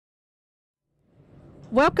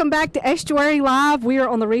Welcome back to Estuary Live. We are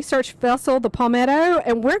on the research vessel, the Palmetto,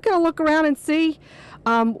 and we're going to look around and see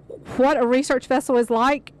what a research vessel is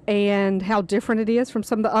like and how different it is from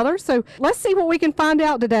some of the others. So let's see what we can find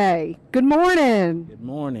out today. Good morning. Good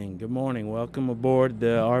morning. Good morning. Welcome aboard the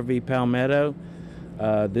RV Palmetto.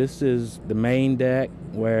 This is the main deck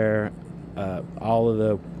where all of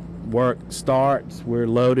the work starts. We're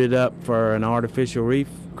loaded up for an artificial reef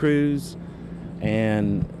cruise,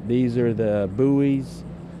 and these are the buoys,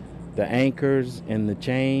 the anchors, and the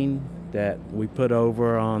chain that we put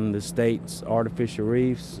over on the state's artificial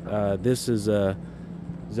reefs. This is a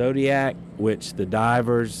Zodiac, which the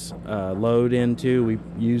divers load into. We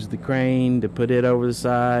use the crane to put it over the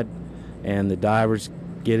side, and the divers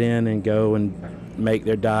get in and go and make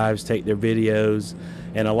their dives, take their videos.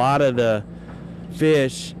 And a lot of the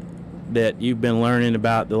fish that you've been learning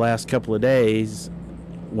about the last couple of days,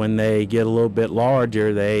 when they get a little bit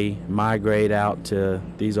larger, they migrate out to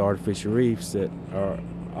these artificial reefs that are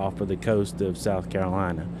off of the coast of South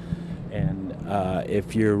Carolina. And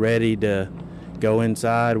if you're ready to go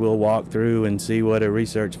inside, we'll walk through and see what a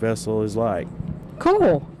research vessel is like.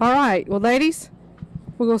 Cool. All right. Well, ladies,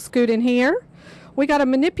 we're going to scoot in here. We got to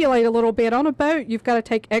manipulate a little bit. On a boat, you've got to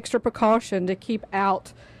take extra precaution to keep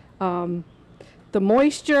out the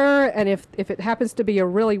moisture, and if it happens to be a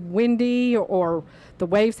really windy or the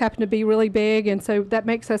waves happen to be really big, and so that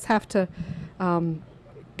makes us have to kind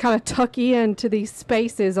of tuck into these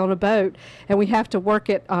spaces on a boat, and we have to work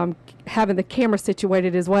at having the camera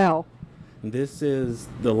situated as well. This is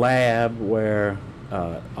the lab where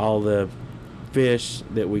all the fish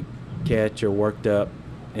that we catch are worked up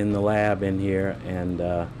in the lab in here,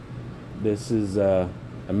 and this is a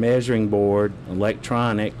measuring board,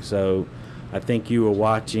 electronic, so I think you were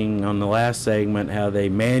watching on the last segment how they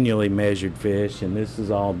manually measured fish, and this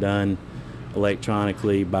is all done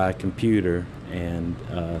electronically by computer, and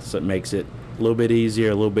so it makes it a little bit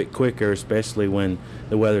easier, a little bit quicker, especially when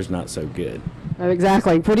the weather's not so good. Oh,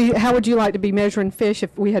 exactly. How would you like to be measuring fish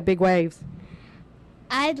if we had big waves?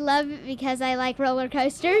 I'd love it because I like roller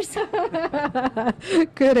coasters.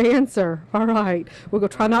 Good answer. All right. We're going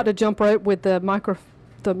to try not to jump rope with the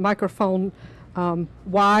microphone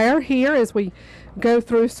wire here as we go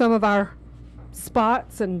through some of our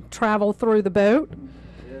spots and travel through the boat.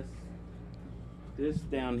 This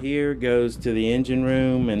down here goes to the engine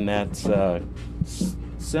room, and that's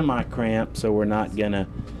semi-cramped, so we're not going to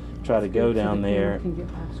try to go down there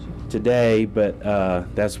today, but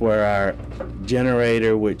that's where our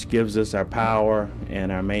generator, which gives us our power, and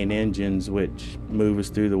our main engines, which move us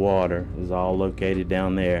through the water, is all located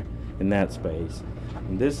down there in that space.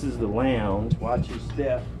 And this is the lounge. Watch your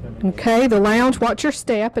step. Okay, the lounge, watch your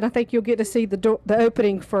step, and I think you'll get to see the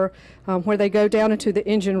opening for where they go down into the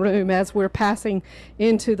engine room as we're passing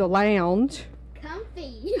into the lounge.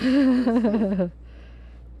 Comfy.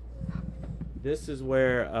 This is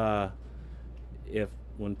where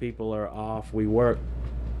when people are off, we work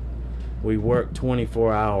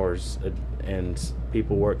 24 hours, and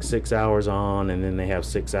people work 6 hours on, and then they have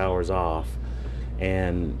 6 hours off.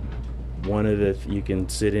 And you can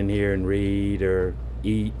sit in here and read or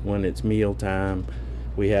eat when it's meal time.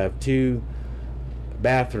 We have 2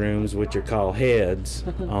 bathrooms, which are called heads,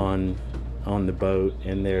 on the boat,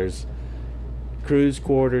 and there's crew's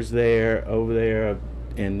quarters over there,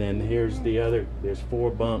 and then here's there's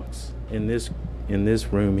 4 bunks in this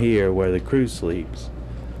room here where the crew sleeps.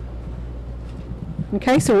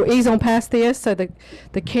 Okay, so we'll ease on past this so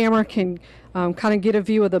the camera can kind of get a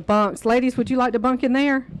view of the bunks. Ladies, would you like to bunk in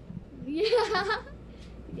there? Yeah.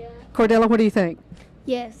 Cordella, what do you think?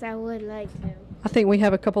 Yes, I would like to. I think we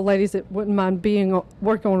have a couple ladies that wouldn't mind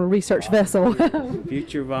working on a research vessel.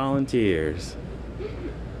 Future volunteers.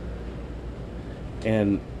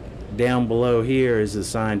 And down below here is the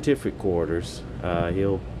scientific quarters.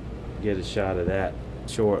 He'll get a shot of that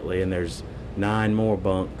shortly, and there's 9 more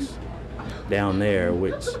bunks down there,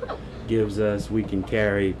 which gives us we can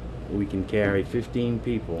carry 15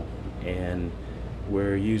 people, and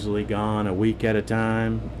we're usually gone a week at a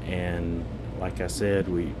time, and like I said,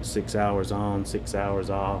 6 hours on, 6 hours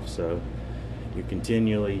off, so you're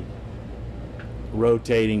continually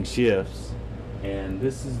rotating shifts. And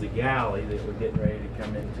this is the galley that we're getting ready to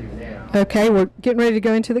come into now. Okay, we're getting ready to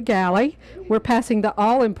go into the galley. We're passing the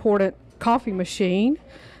all-important coffee machine.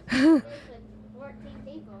 14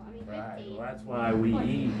 people, 15. Right, well, that's why we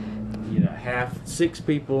eat. 6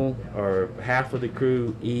 people or half of the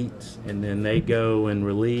crew eats, and then they go and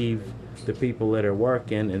relieve the people that are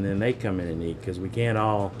working, and then they come in and eat, because we can't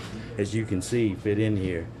all, as you can see, fit in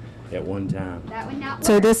here at one time. That would not work.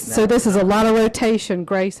 So this is a lot of rotation,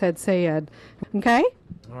 Grace had said. Okay?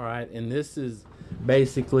 All right, and this is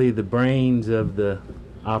basically the brains of the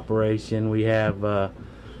operation. We have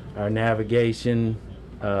our navigation.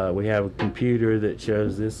 We have a computer that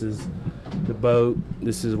shows this is the boat.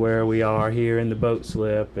 This is where we are here in the boat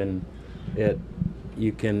slip, and it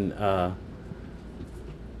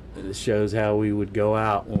shows how we would go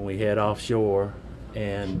out when we head offshore,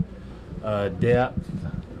 and depth.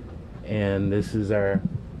 And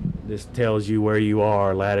this tells you where you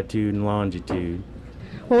are, latitude and longitude.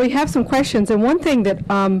 Well, we have some questions, and one thing that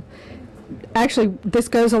actually this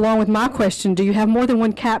goes along with my question: do you have more than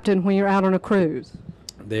one captain when you're out on a cruise?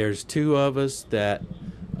 There's two of us that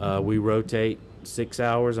we rotate 6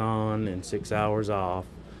 hours on and 6 hours off,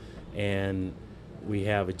 and we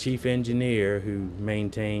have a chief engineer who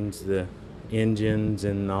maintains the engines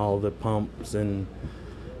and all the pumps and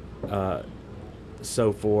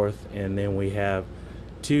so forth, and then we have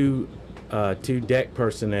two deck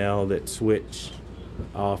personnel that switch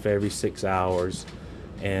off every 6 hours,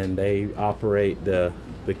 and they operate the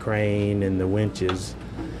crane and the winches,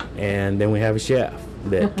 and then we have a chef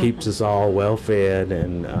that keeps us all well fed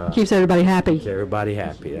and Keeps everybody happy. keeps everybody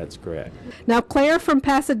happy. That's correct. Now, Claire from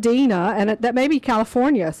Pasadena, and that may be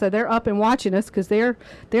California, so they're up and watching us because they're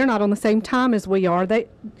not on the same time as we are.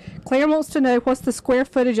 Claire wants to know what's the square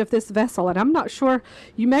footage of this vessel, and I'm not sure.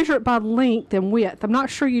 You measure it by length and width. I'm not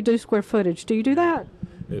sure you do square footage. Do you do that?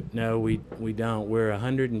 No, we don't. We're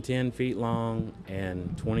 110 feet long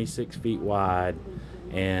and 26 feet wide,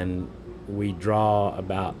 and we draw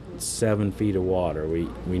about 7 feet of water.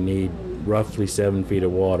 We need roughly 7 feet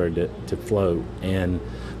of water to float, and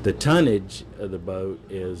the tonnage of the boat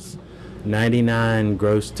is 99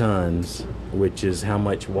 gross tons, which is how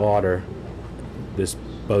much water this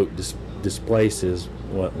boat displaces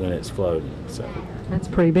when it's floating. So That's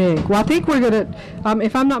pretty big. Well, I think we're going to,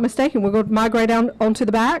 if I'm not mistaken, we're going to migrate down onto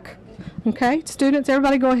the back. Okay, students,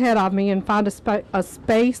 everybody go ahead of me and find a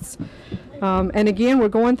space. And again, we're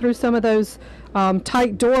going through some of those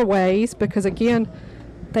tight doorways because, again,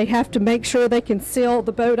 they have to make sure they can seal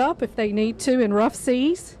the boat up if they need to in rough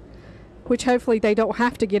seas, which hopefully they don't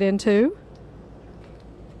have to get into.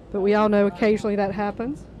 But we all know occasionally that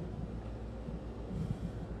happens.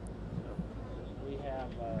 we have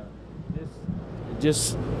this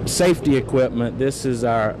just safety equipment. This is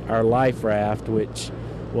our life raft, which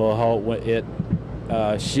will hold it.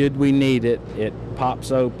 Should we need it, it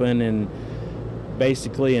pops open and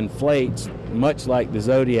basically inflates, much like the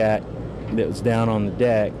Zodiac that was down on the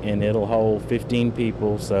deck, and it'll hold 15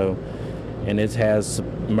 people. So, and it has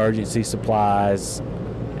emergency supplies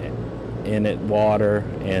in it, water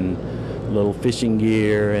and little fishing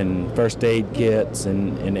gear and first aid kits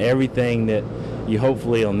and everything that you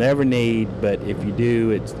hopefully will never need, but if you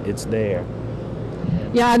do, it's there.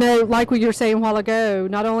 Yeah, I know, like what you were saying a while ago,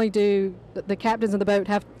 not only do the captains of the boat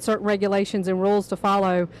have certain regulations and rules to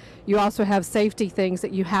follow, you also have safety things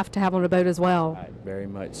that you have to have on a boat as well. Right, very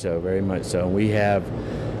much so, very much so. We have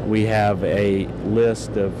a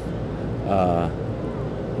list of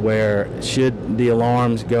where should the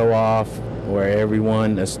alarms go off, where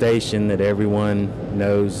a station that everyone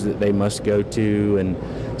knows that they must go to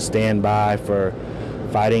and stand by for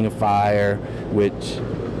fighting a fire, which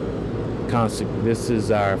this is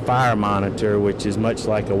our fire monitor, which is much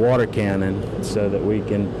like a water cannon, so that we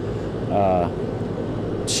can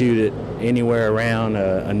shoot it anywhere around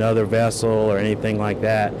another vessel or anything like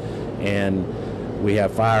that. And we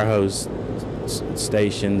have fire hose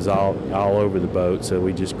stations all over the boat, so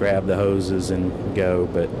we just grab the hoses and go.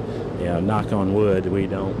 But knock on wood, we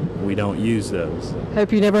don't use those.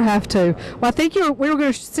 Hope you never have to. Well, I think we were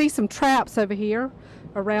going to see some traps over here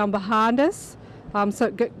around behind us.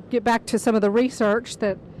 So get back to some of the research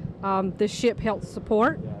that this ship helps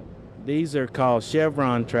support. These are called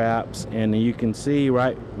chevron traps, and you can see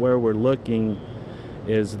right where we're looking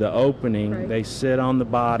is the opening. Right. They sit on the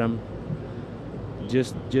bottom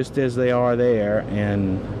just as they are there,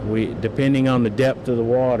 and we, depending on the depth of the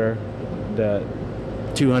water, the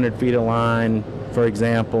 200 feet of line, for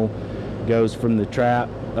example, goes from the trap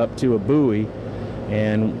up to a buoy,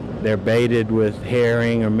 and they're baited with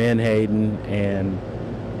herring or menhaden, and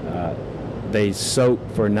they soak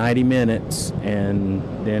for 90 minutes, and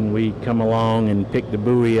then we come along and pick the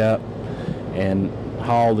buoy up and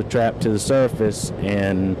haul the trap to the surface,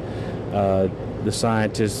 and the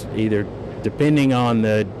scientists, either depending on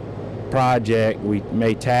the project, we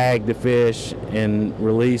may tag the fish and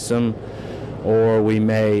release them, or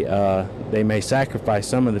they may sacrifice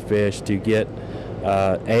some of the fish to get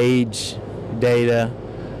age data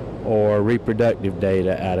or reproductive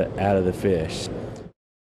data out of the fish.